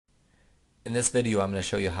In this video, I'm going to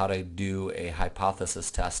show you how to do a hypothesis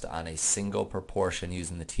test on a single proportion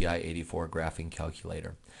using the TI-84 graphing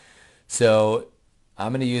calculator. So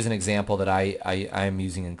I'm going to use an example that I'm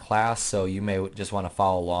using in class, so you may just want to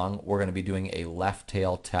follow along. We're going to be doing a left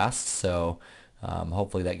tail test, so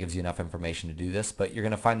hopefully that gives you enough information to do this. But you're going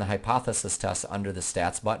to find the hypothesis test under the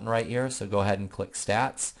stats button right here, so go ahead and click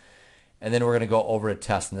stats. And then we're going to go over a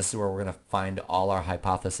test, and this is where we're going to find all our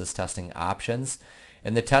hypothesis testing options.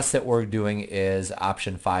 And the test that we're doing is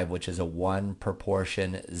option 5, which is a 1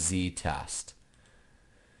 proportion z test.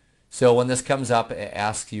 So when this comes up, it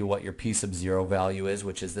asks you what your p sub 0 value is,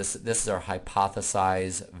 which is this is our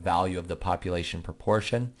hypothesized value of the population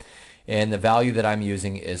proportion. And the value that I'm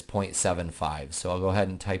using is 0.75. So I'll go ahead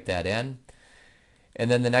and type that in. And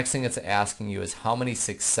then the next thing it's asking you is how many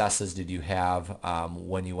successes did you have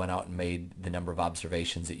when you went out and made the number of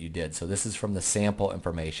observations that you did. So this is from the sample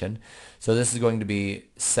information. So this is going to be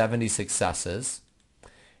 70 successes.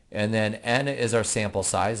 And then n is our sample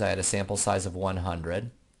size. I had a sample size of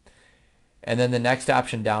 100. And then the next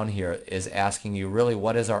option down here is asking you really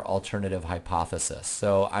what is our alternative hypothesis.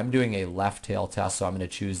 So I'm doing a left tail test, so I'm going to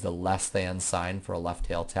choose the less than sign for a left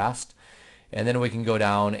tail test. And then we can go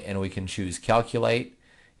down and we can choose calculate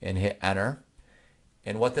and hit enter.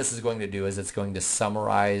 And what this is going to do is it's going to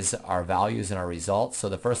summarize our values and our results. So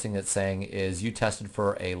the first thing it's saying is you tested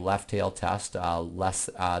for a left tail test. The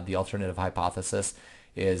alternative hypothesis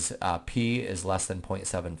is p is less than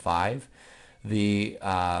 0.75. The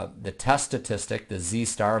test statistic, the z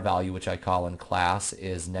star value, which I call in class,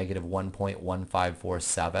 is negative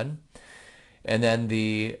 1.1547. And then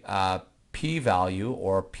the p-value,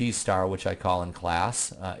 or p-star, which I call in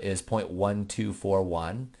class, is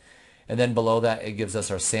 0.1241. And then below that, it gives us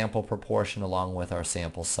our sample proportion along with our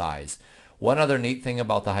sample size. One other neat thing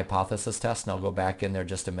about the hypothesis test, and I'll go back in there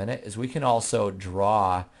just a minute, is we can also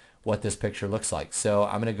draw what this picture looks like. So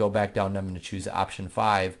I'm going to go back down and I'm going to choose option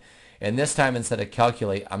 5. And this time, instead of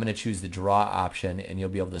calculate, I'm going to choose the draw option, and you'll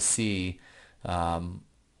be able to see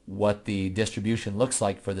what the distribution looks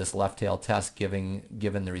like for this left tail test given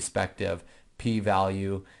the respective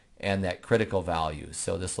p-value and that critical value.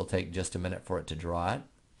 So this will take just a minute for it to draw it.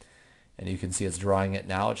 And you can see it's drawing it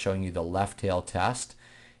now. It's showing you the left tail test.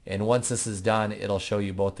 And once this is done, it'll show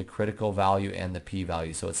you both the critical value and the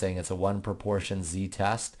p-value. So it's saying it's a 1 proportion z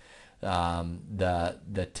test.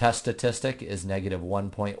 The test statistic is negative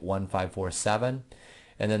 1.1547.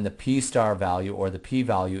 And then the p-star value, or the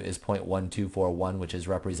p-value, is 0.1241, which is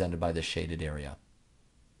represented by the shaded area.